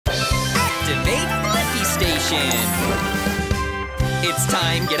Activate Blippi Station. It's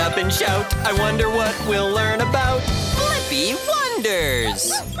time, get up and shout. I wonder what we'll learn about Blippi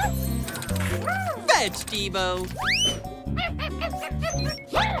Wonders. Fetch, D.Bo.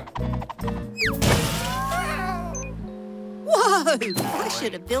 Whoa! I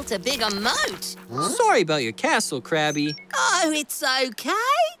should have built a bigger moat. Sorry about your castle, Krabby. Oh, it's okay.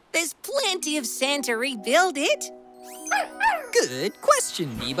 There's plenty of sand to rebuild it. Good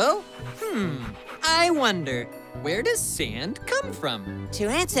question, D.Bo. I wonder, where does sand come from? To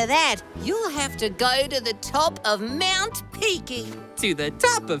answer that, you'll have to go to the top of Mount Peaky. To the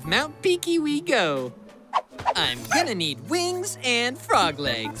top of Mount Peaky we go. I'm gonna need wings and frog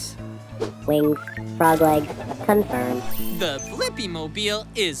legs. Wings, frog leg, confirmed. The BlippiMobile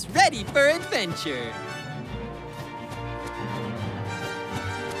is ready for adventure.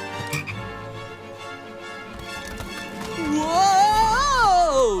 Whoa!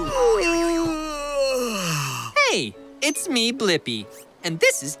 Hey, it's me, Blippi, and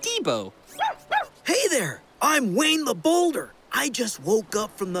this is D.Bo. Hey there, I'm Wayne the Boulder. I just woke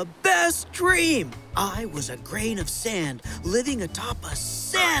up from the best dream. I was a grain of sand living atop a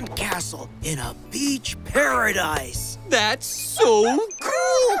sandcastle in a beach paradise. That's so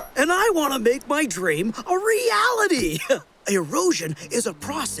cool! And I want to make my dream a reality. Erosion is a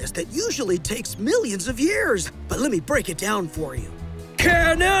process that usually takes millions of years. But let me break it down for you.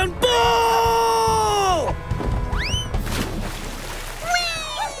 Cannonball!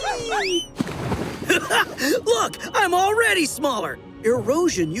 Whee! Look, I'm already smaller.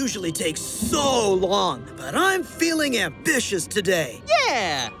 Erosion usually takes so long, but I'm feeling ambitious today.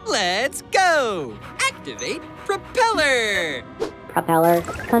 Yeah, let's go. Activate propeller. Propeller,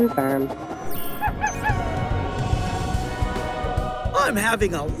 confirmed. I'm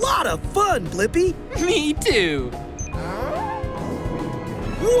having a lot of fun, Blippi. Me too.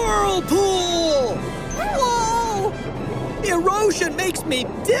 Whirlpool! Whoa! Erosion makes me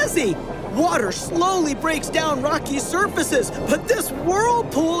dizzy. Water slowly breaks down rocky surfaces, but this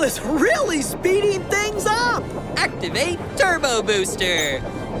whirlpool is really speeding things up. Activate turbo booster.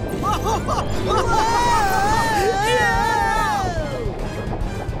 Yeah!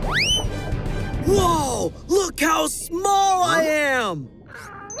 Whoa! Look how small I am!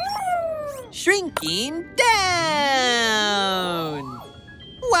 Shrinking down.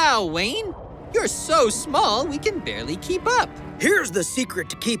 Wow, Wayne, you're so small we can barely keep up. Here's the secret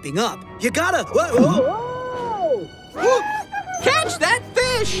to keeping up. You gotta... Whoa! Catch that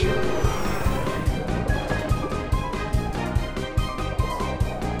fish!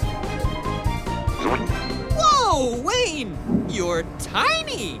 Whoa, Wayne! You're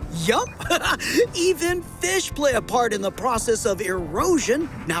tiny! Yup! Even fish play a part in the process of erosion.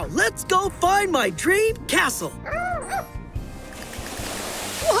 Now let's go find my dream castle.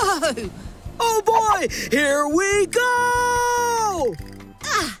 Whoa! Oh boy! Here we go!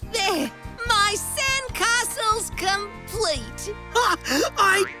 Ah, there! My sandcastle's complete! Ha!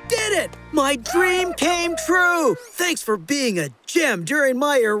 I did it! My dream came true! Thanks for being a gem during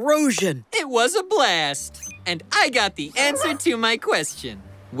my erosion. It was a blast. And I got the answer to my question.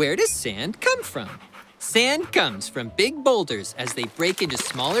 Where does sand come from? Sand comes from big boulders as they break into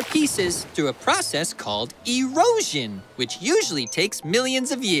smaller pieces through a process called erosion, which usually takes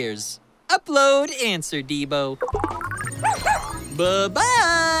millions of years. Upload answer, D.Bo.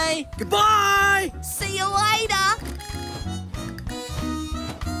 Bye-bye. Goodbye! See you later!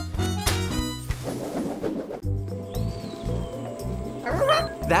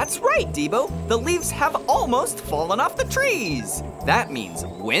 That's right, D.Bo. The leaves have almost fallen off the trees. That means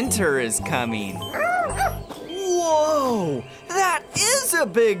winter is coming. Whoa! That is a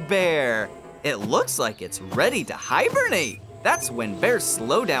big bear. It looks like it's ready to hibernate. That's when bears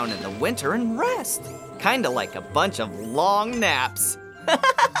slow down in the winter and rest. Kinda like a bunch of long naps.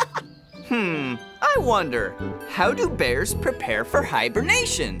 I wonder, how do bears prepare for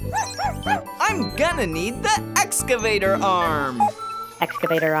hibernation? I'm gonna need the excavator arm.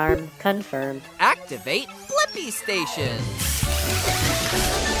 Excavator arm, confirmed. Activate Blippi Station.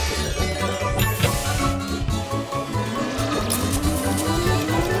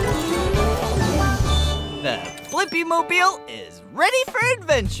 The BlippiMobile is ready for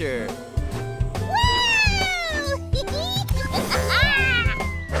adventure.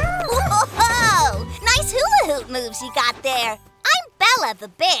 Whoa! Nice hula hoop moves you got there. I'm Bella the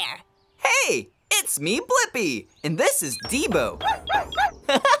bear. Hey, it's me, Blippi, and this is D.Bo.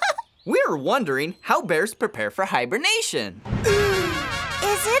 We're wondering how bears prepare for hibernation.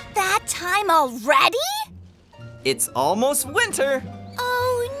 Is it that time already? It's almost winter.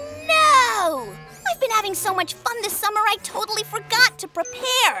 Oh no! I've been having so much fun this summer I totally forgot to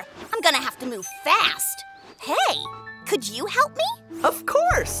prepare. I'm gonna have to move fast. Hey, could you help me? Of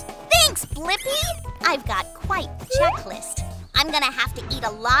course. Thanks, Blippi. I've got quite the checklist. I'm gonna have to eat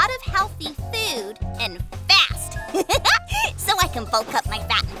a lot of healthy food and fast. So I can bulk up my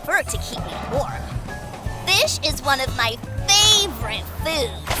fat and fur to keep me warm. Fish is one of my favorite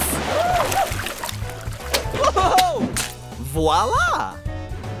foods. Whoa! Voila!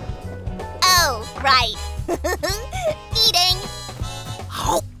 Oh, right. Eating.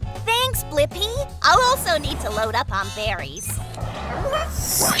 Thanks, Blippi. I'll also need to load up on berries.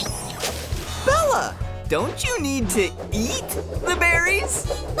 Bella, don't you need to eat the berries?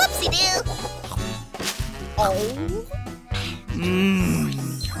 Whoopsie-doo. Oh.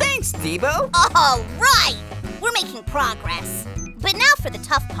 Thanks, D.Bo. All right. We're making progress. But now for the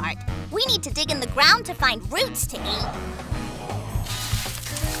tough part. We need to dig in the ground to find roots to eat.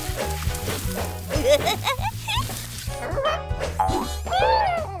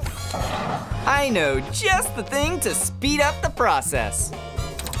 I know just the thing to speed up the process.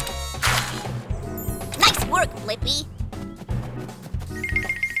 Nice work, Blippi.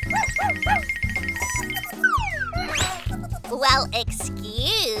 Well,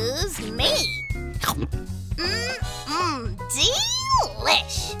 excuse me.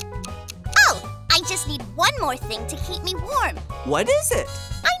 Delish. Oh, I just need one more thing to keep me warm. What is it?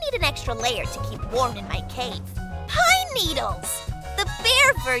 I need an extra layer to keep warm in my cave. Pine needles. The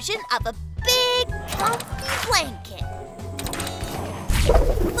bear version of a big, comfy blanket.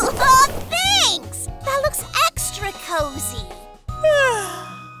 Oh, thanks! That looks extra cozy.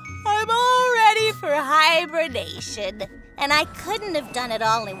 I'm all ready for hibernation. And I couldn't have done it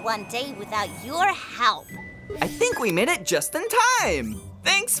all in one day without your help. I think we made it just in time.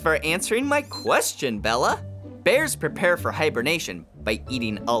 Thanks for answering my question, Bella. Bears prepare for hibernation by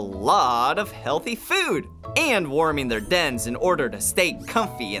eating a lot of healthy food and warming their dens in order to stay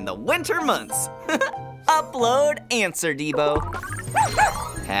comfy in the winter months. Upload answer, D.Bo.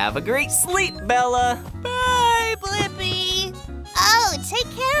 Have a great sleep, Bella. Bye, Blippi. Oh, take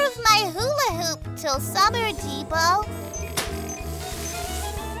care of my hula hoop till summer, D.Bo.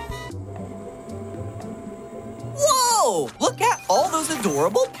 Whoa! Look at all those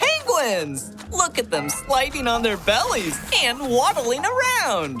adorable penguins! Look at them sliding on their bellies and waddling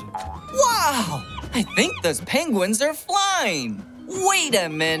around. Wow! I think those penguins are flying. Wait a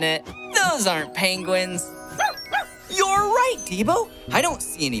minute. Those aren't penguins. You're right, D.Bo. I don't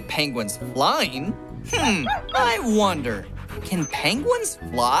see any penguins flying. I wonder, can penguins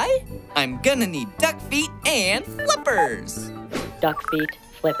fly? I'm gonna need duck feet and flippers. Duck feet,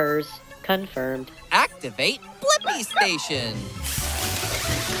 flippers, confirmed. Activate Blippi Station.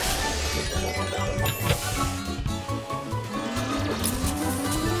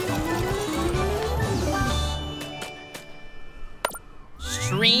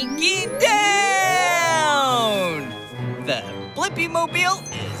 Shrinking down! The BlippiMobile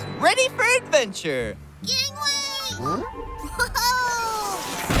is ready for adventure. Gangway!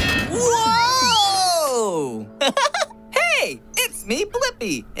 Whoa! Hey, it's me,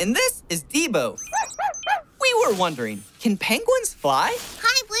 Blippi, and this is D.Bo. We were wondering, can penguins fly?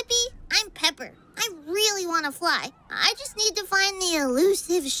 Hi, Blippi. I'm Pepper. I really want to fly. I just need to find the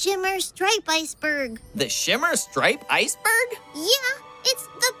elusive shimmer stripe iceberg. The shimmer stripe iceberg? Yeah, it's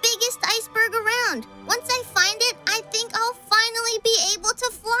the biggest iceberg around. Once I find it, I think I'll finally be able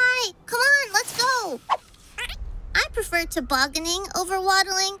to fly. Come on, let's go. I prefer tobogganing over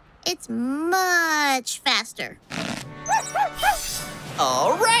waddling. It's much faster.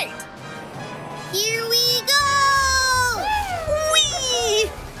 All right. Here we go! Whee!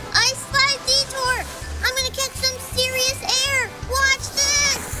 Ice slide detour! I'm gonna catch some serious air! Watch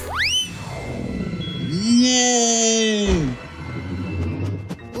this! Yay!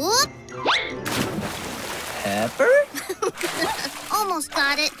 Whoop! Pepper? Almost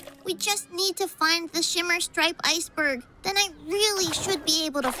got it. We just need to find the shimmer stripe iceberg. Then I really should be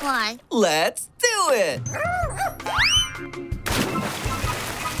able to fly. Let's do it!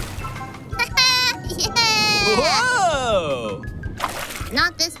 Yeah! Whoa!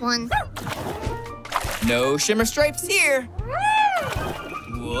 Not this one. No shimmer stripes here.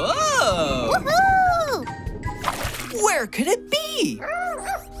 Whoa! Woohoo! Where could it be?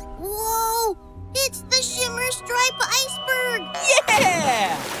 Whoa! It's the shimmer stripe iceberg!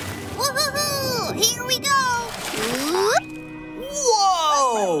 Yeah! Woohoo! Here we go! Whoop.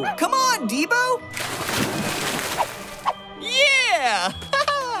 Whoa! Come on, D.Bo! Yeah!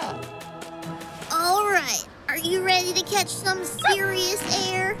 All right. Are you ready to catch some serious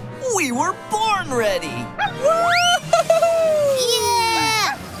air? We were born ready! Yeah!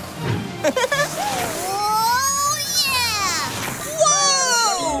 Oh, yeah!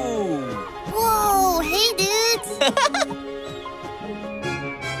 Whoa!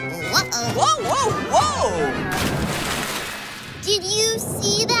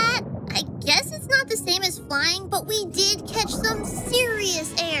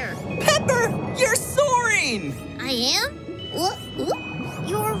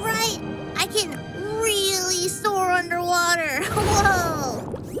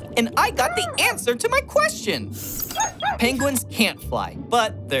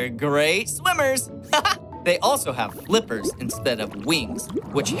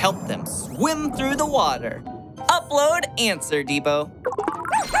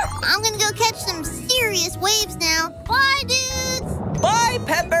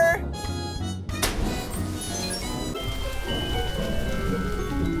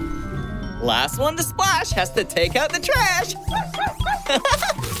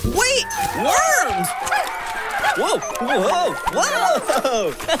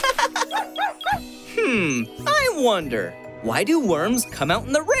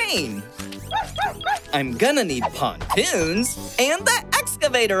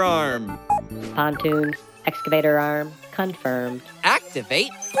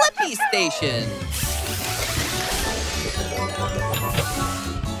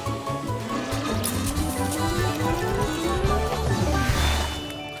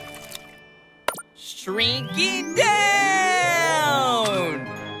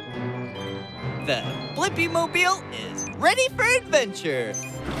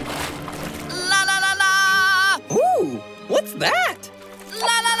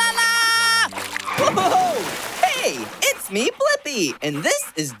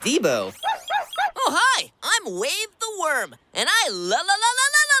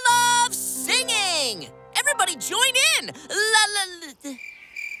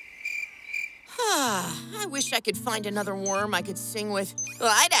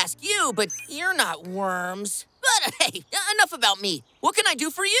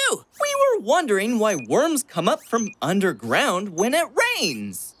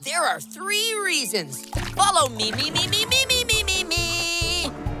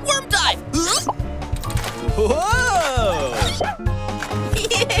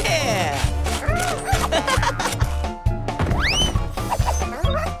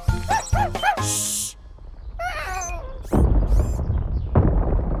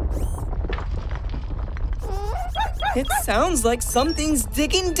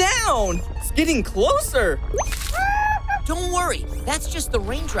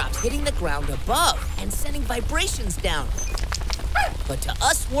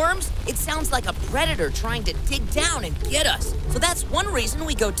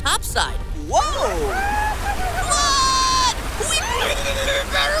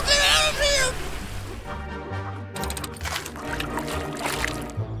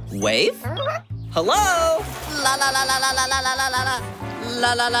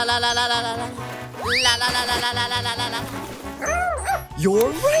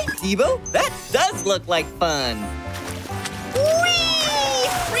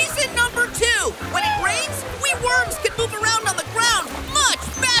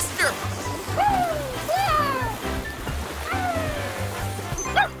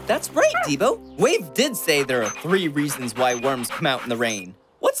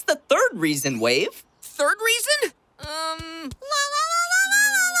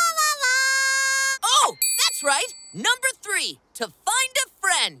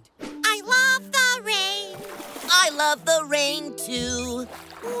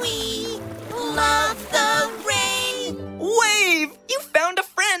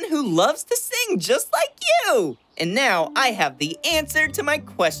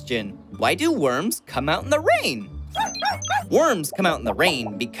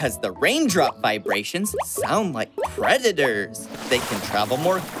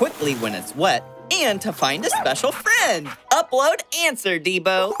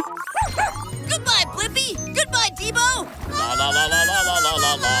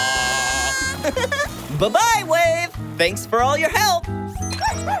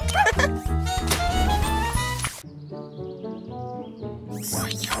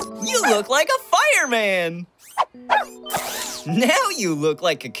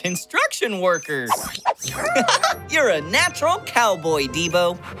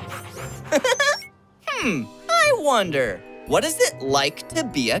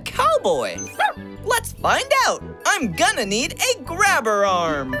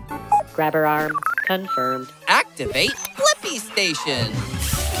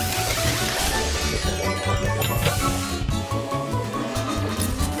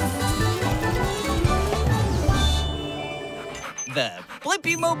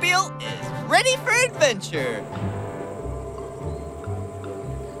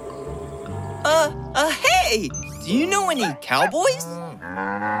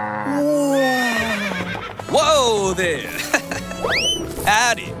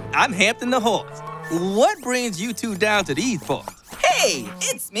 What brings you two down to these parts? Hey,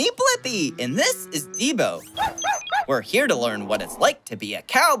 it's me, Blippi, and this is D.Bo. We're here to learn what it's like to be a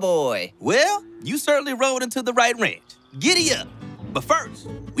cowboy. Well, you certainly rode into the right range. Giddy up. But first,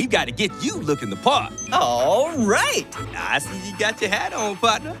 we've got to get you looking the part. All right. I see you got your hat on,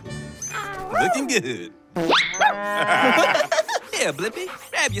 partner. Looking good. Here, Blippi,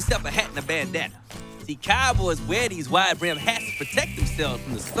 grab yourself a hat and a bandana. See, cowboys wear these wide-brimmed hats to protect themselves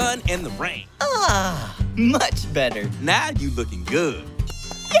from the sun and the rain. Ah, much better. Now you looking good.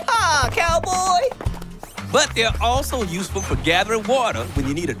 Yeah, cowboy! But they're also useful for gathering water when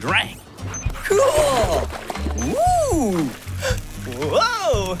you need a drink. Cool! Woo!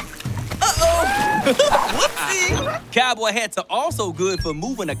 Whoa! Uh-oh! Whoopsie! Cowboy hats are also good for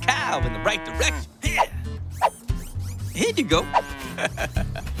moving a cow in the right direction. Yeah. Here you go.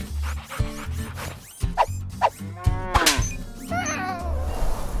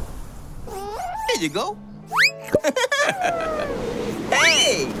 Here you go.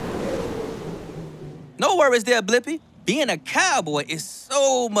 Hey! No worries there, Blippi. Being a cowboy is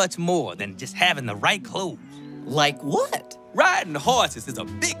so much more than just having the right clothes. Like what? Riding horses is a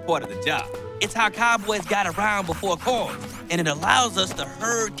big part of the job. It's how cowboys got around before cars, and it allows us to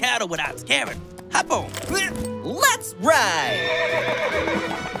herd cattle without scaring them. Hop on. Let's ride!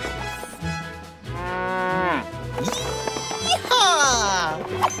 Yeehaw!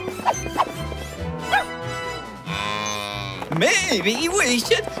 Maybe we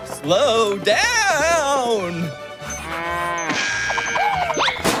should slow down.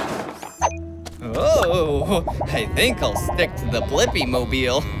 Oh, I think I'll stick to the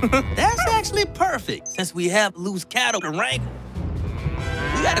BlippiMobile. That's actually perfect, since we have loose cattle to wrangle.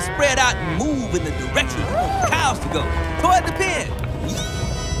 We gotta spread out and move in the direction we want the cows to go, toward the pen.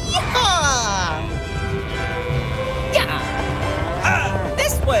 Yeehaw! Yeah!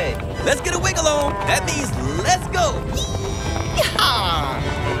 This way! Let's get a wiggle on. That means let's go. Yeehaw!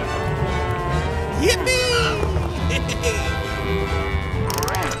 Yippee!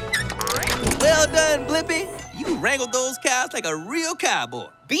 Well done, Blippi. You wrangled those cows like a real cowboy.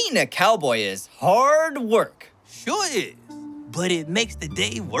 Being a cowboy is hard work. Sure is, but it makes the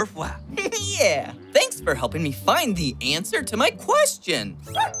day worthwhile. Yeah, thanks for helping me find the answer to my question.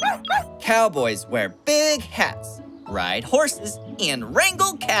 Cowboys wear big hats, ride horses, and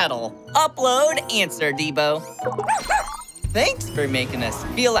wrangle cattle. Upload answer, D.Bo. Thanks for making us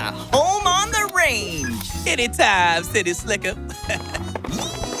feel at home on the range. Anytime, City Slicker.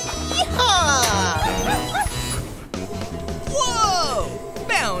 Yeehaw! Whoa!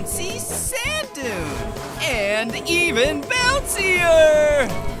 Bouncy sand dune! And even bouncier!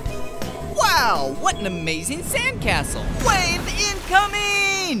 Wow, what an amazing sandcastle! Wave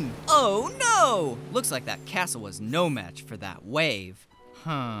incoming! Oh no! Looks like that castle was no match for that wave.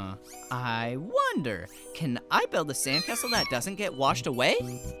 Huh. I wonder, can I build a sandcastle that doesn't get washed away?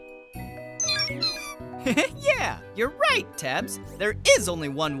 Yeah, you're right, Tabbs. There is only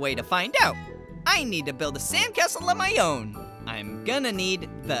one way to find out. I need to build a sandcastle on my own. I'm gonna need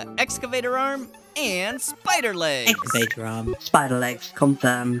the excavator arm and spider legs. Excavator arm, spider legs,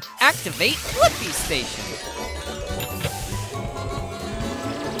 confirmed. Activate Blippi Station.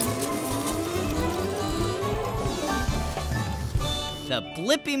 The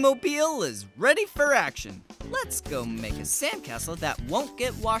BlippiMobile is ready for action. Let's go make a sandcastle that won't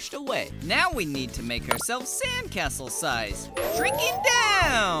get washed away. Now we need to make ourselves sandcastle size. Shrinking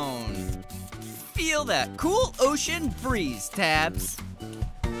down. Feel that cool ocean breeze, Tabbs.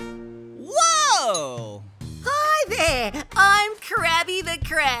 Whoa! Hi there, I'm Krabby the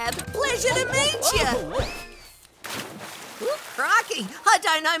Crab. Pleasure to meet you. Ooh, crikey, I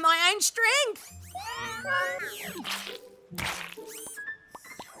don't know my own strength.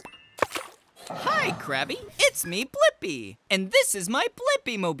 Hi, Krabby. It's me, Blippi. And this is my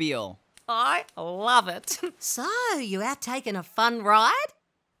BlippiMobile. I love it. So, you out taking a fun ride?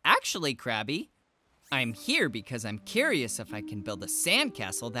 Actually, Krabby, I'm here because I'm curious if I can build a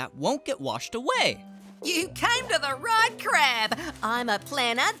sandcastle that won't get washed away. You came to the right crab. I'm a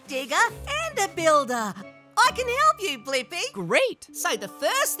planner, digger, and a builder. I can help you, Blippi. Great. So the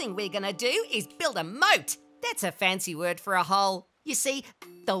first thing we're gonna do is build a moat. That's a fancy word for a hole. You see,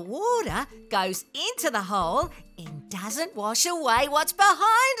 the water goes into the hole and doesn't wash away what's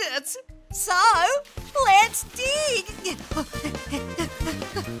behind it. So, let's dig.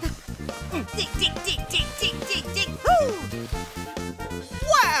 Dig, dig, dig, dig, dig, dig, dig. Woo!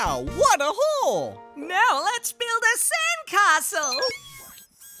 Wow, what a hole! Now let's build a sandcastle.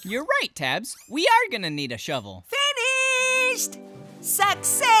 You're right, Tabbs. We are gonna need a shovel. Finished!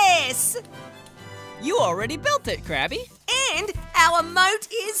 Success! You already built it, Krabby. And our moat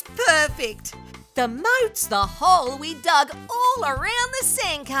is perfect. The The moat's the hole we dug all around the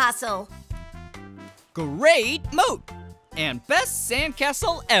sandcastle. Great moat! And best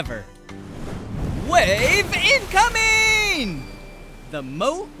sandcastle ever. Wave incoming! The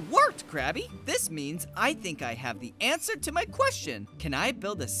moat worked, Krabby. This means I think I have the answer to my question. Can I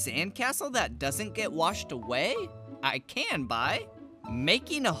build a sandcastle that doesn't get washed away? I can by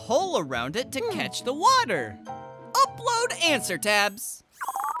making a hole around it to catch the water. Upload answer tabs.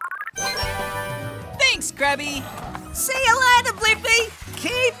 Thanks, Krabby. See you later, Blippi.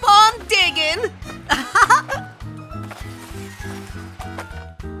 Keep on digging.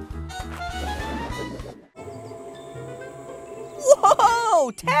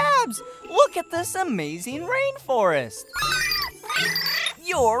 Whoa, Tabs! Look at this amazing rainforest.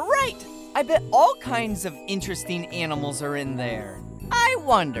 You're right. I bet all kinds of interesting animals are in there. I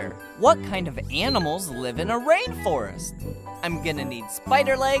wonder, what kind of animals live in a rainforest? I'm gonna need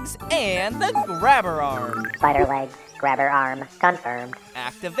spider legs and the grabber arm. Spider legs, grabber arm, confirmed.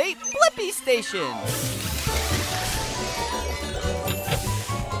 Activate Blippi Station.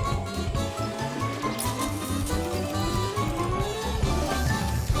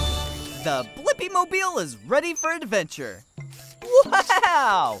 The BlippiMobile is ready for adventure.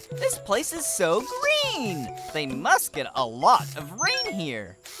 Wow! This place is so green! They must get a lot of rain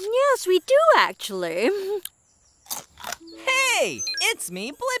here. Yes, we do actually. Hey! It's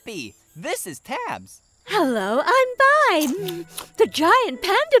me, Blippi. This is Tabs. Hello, I'm Bi, the giant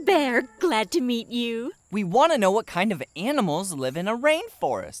panda bear. Glad to meet you. We want to know what kind of animals live in a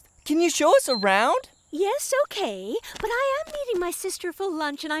rainforest. Can you show us around? Yes, okay, but I am meeting my sister for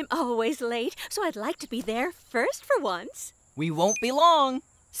lunch and I'm always late, so I'd like to be there first for once. We won't be long.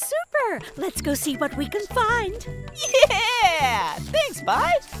 Super! Let's go see what we can find. Yeah! Thanks,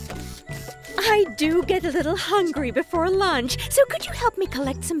 Bi. I do get a little hungry before lunch, so could you help me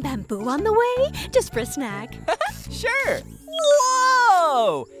collect some bamboo on the way? Just for a snack. Sure.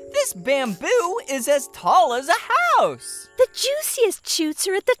 Whoa! This bamboo is as tall as a house. The juiciest shoots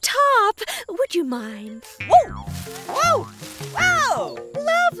are at the top. Would you mind? Whoa! Whoa! Whoa!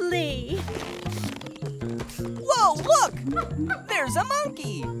 Lovely! Whoa, look! There's a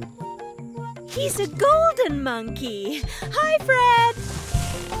monkey. He's a golden monkey. Hi, Fred.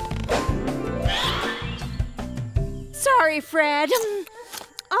 Sorry, Fred.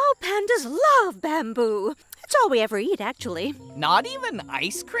 All pandas love bamboo. It's all we ever eat, actually. Not even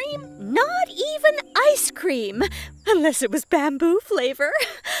ice cream? Not even ice cream, unless it was bamboo flavor.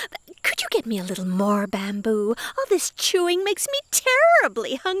 Could you get me a little more bamboo? All this chewing makes me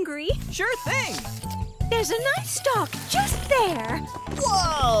terribly hungry. Sure thing. There's a nice stalk just there.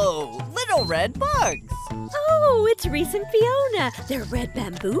 Whoa! Little red bugs. Oh, it's Reese and Fiona. They're red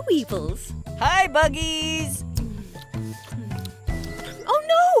bamboo weevils. Hi, buggies. Oh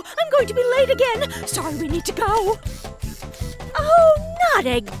no! I'm going to be late again. Sorry, we need to go. Oh, not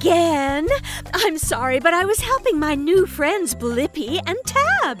again. I'm sorry, but I was helping my new friends Blippi and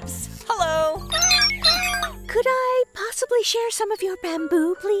Tabs. Hello. Could I possibly share some of your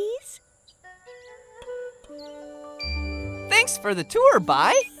bamboo, please? Thanks for the tour,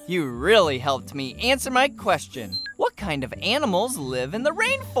 Bi. You really helped me answer my question. What kind of animals live in the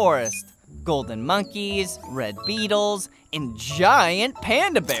rainforest? Golden monkeys, red beetles, and giant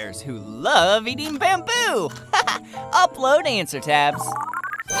panda bears who love eating bamboo. Upload answer tabs.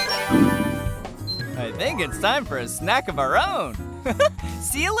 I think it's time for a snack of our own.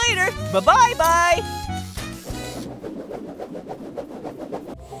 See you later. Bye-bye, Bi.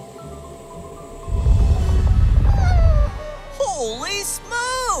 Holy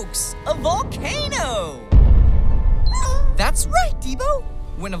smokes! A volcano! That's right, D.Bo.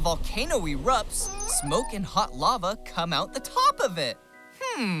 When a volcano erupts, smoke and hot lava come out the top of it.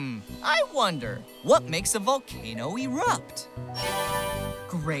 I wonder, what makes a volcano erupt?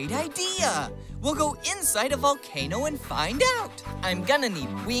 Great idea! We'll go inside a volcano and find out. I'm gonna need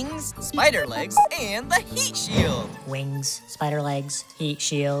wings, spider legs, and the heat shield. Wings, spider legs, heat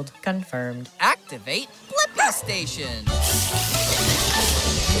shield, confirmed. Activate Blippi Station.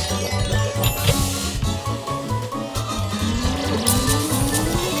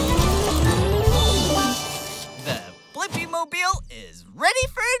 The BlippiMobile is ready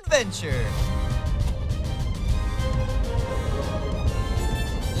for adventure.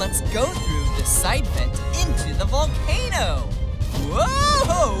 Let's go through the side vent into the volcano.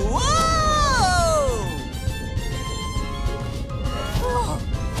 Whoa! Whoa! Oh,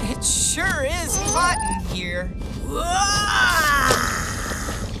 it sure is hot in here.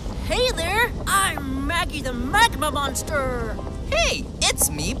 Hey there, I'm Maggie the Magma Monster. Hey, it's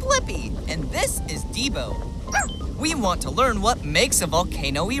me, Blippi, and this is D.Bo. We want to learn what makes a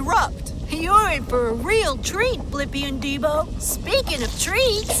volcano erupt. You're in for a real treat, Blippi and D.Bo. Speaking of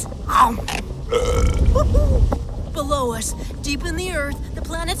treats... Below us, deep in the earth, the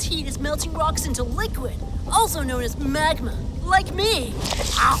planet's heat is melting rocks into liquid, also known as magma, like me.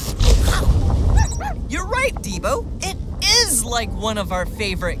 You're right, D.Bo. It is like one of our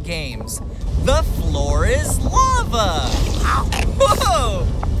favorite games. The floor is lava. Whoa!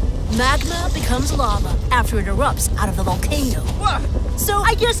 Magma becomes lava after it erupts out of the volcano. Whoa. So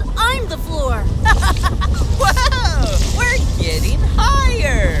I guess I'm the floor. Whoa! We're getting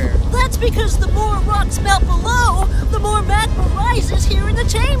higher. That's because the more rocks melt below, the more magma rises here in the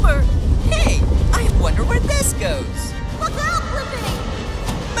chamber. Hey, I wonder where this goes. Look out, Blippi!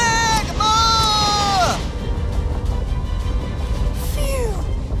 Magma! Phew,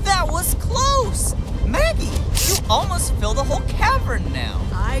 that was close. Maggie, you almost fill the whole cavern now.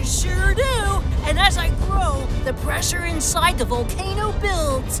 I sure do. And as I grow, the pressure inside the volcano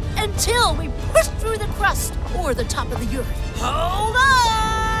builds until we push through the crust or the top of the earth. Hold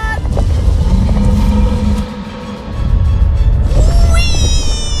on! Whee!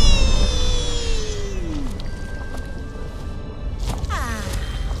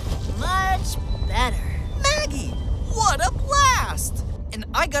 Much better. Maggie, what a blast! And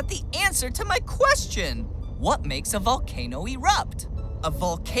I got the answer to my question. What makes a volcano erupt? A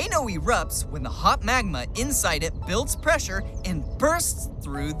volcano erupts when the hot magma inside it builds pressure and bursts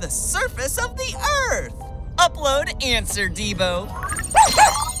through the surface of the earth. Upload answer, D.Bo.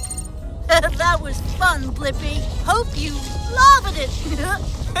 That was fun, Blippi. Hope you loved it.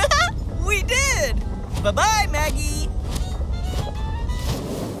 We did! Bye-bye, Maggie.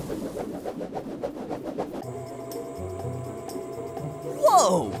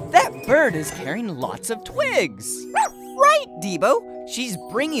 Whoa, that bird is carrying lots of twigs. Right, D.Bo. She's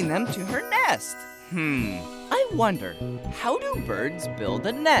bringing them to her nest. I wonder, how do birds build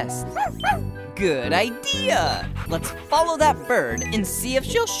a nest? Good idea. Let's follow that bird and see if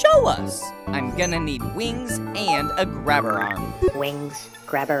she'll show us. I'm gonna need wings and a grabber arm. Wings,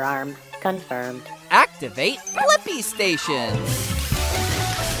 grabber arm, confirmed. Activate Blippi Station.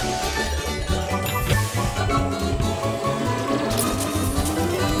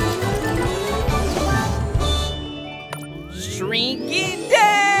 Shrinking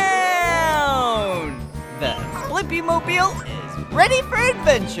down! The BlippiMobile is ready for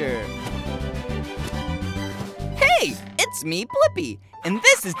adventure. Hey, it's me, Blippi, and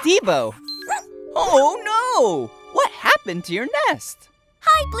this is D.Bo. Oh no! What happened to your nest?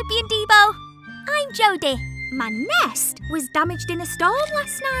 Hi, Blippi and D.Bo. I'm Jody. My nest was damaged in a storm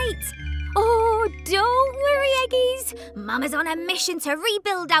last night. Oh, don't worry, Eggies. Mama's on a mission to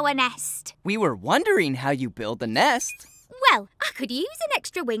rebuild our nest. We were wondering how you build a nest. Well, I could use an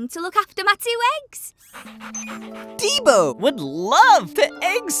extra wing to look after my 2 eggs. D.Bo would love to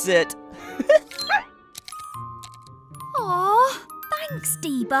egg sit. Aw, thanks,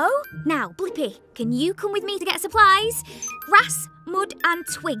 D.Bo. Now, Blippi, can you come with me to get supplies? Grass, mud and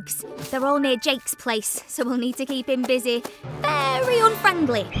twigs. They're all near Jake's place, so we'll need to keep him busy. Very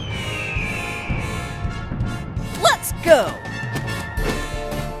unfriendly. Let's go!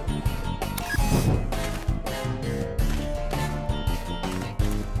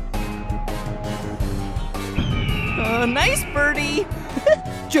 Nice birdie!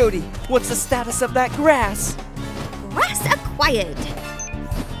 Jody, what's the status of that grass? Grass acquired.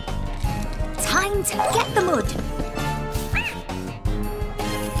 Time to get the mud.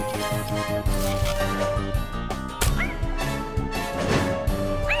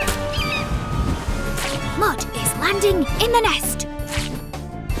 Mud is landing in the nest.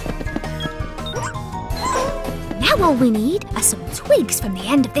 Now all we need are some twigs from the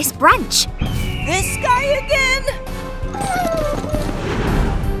end of this branch. This guy again?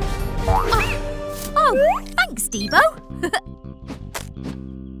 Oh, thanks, D.Bo.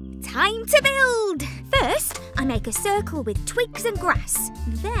 Time to build. First, I make a circle with twigs and grass.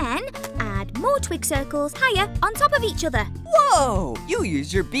 Then, add more twig circles higher on top of each other. Whoa! You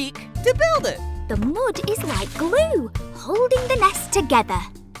use your beak to build it. The mud is like glue, holding the nest together.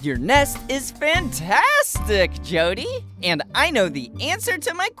 Your nest is fantastic, Jody. And I know the answer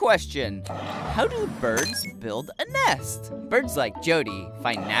to my question. How do birds build a nest? Birds like Jody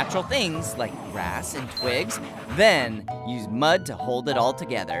find natural things like grass and twigs, then use mud to hold it all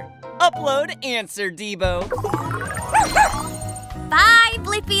together. Upload answer, D.Bo. Bye,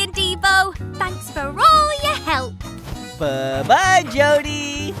 Blippi and D.Bo. Thanks for all your help. Bye-bye,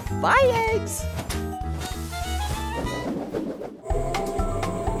 Jody. Bye, eggs.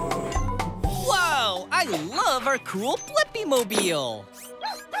 Whoa, I love our cool BlippiMobile.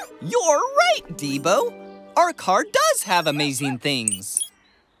 You're right, D.Bo. Our car does have amazing things.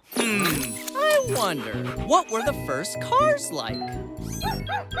 I wonder, what were the first cars like?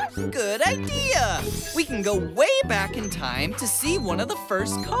 Good idea! We can go way back in time to see one of the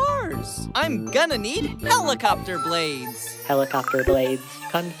first cars. I'm gonna need helicopter blades. Helicopter blades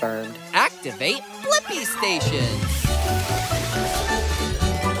confirmed. Activate Blippi Station.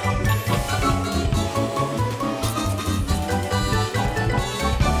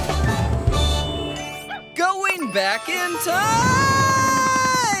 Going back in time!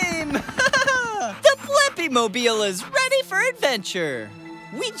 The BlippiMobile is ready for adventure.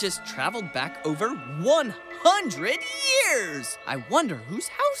 We just traveled back over 100 years. I wonder whose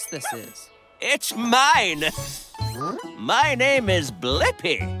house this is. It's mine. My name is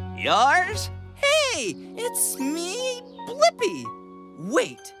Blippi. Yours? Hey, it's me, Blippi.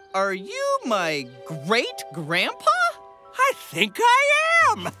 Wait, are you my great-grandpa? I think I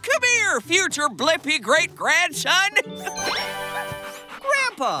am. Come here, future Blippi great-grandson.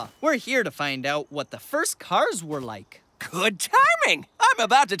 Grandpa, we're here to find out what the first cars were like. Good timing. I'm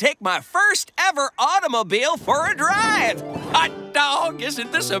about to take my first ever automobile for a drive. Hot dog,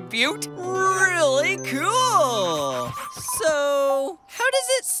 isn't this a beaut? Really cool. So, how does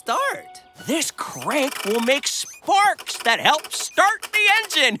it start? This crank will make sparks that help start the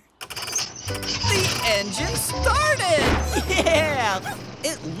engine. The engine started! Yeah!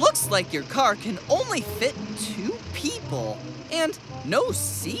 It looks like your car can only fit 2 people. And no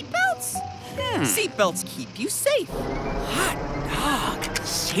seatbelts? Seatbelts keep you safe. Hot dog,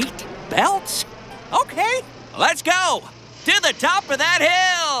 seat belts? Okay, let's go to the top of that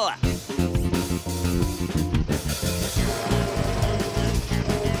hill.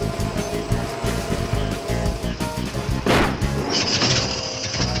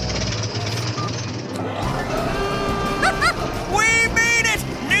 We made it!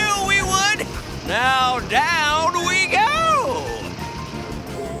 Knew we would! Now down we go!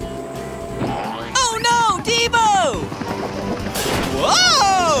 Oh no, D.Bo!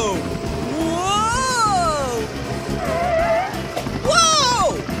 Whoa! Whoa!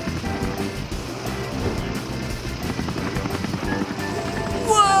 Whoa!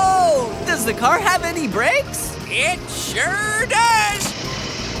 Whoa! Does the car have any brakes? It sure does!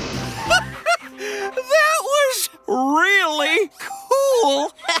 That was really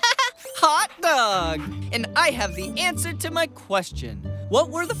cool! Hot dog! And I have the answer to my question. What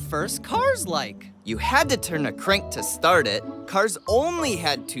were the first cars like? You had to turn a crank to start it. Cars only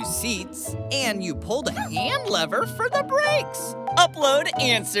had 2 seats. And you pulled a hand lever for the brakes. Upload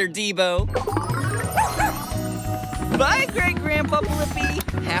answer, D.Bo. Bye, Great-Grandpa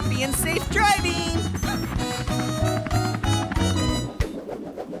Blippi. Happy and safe driving.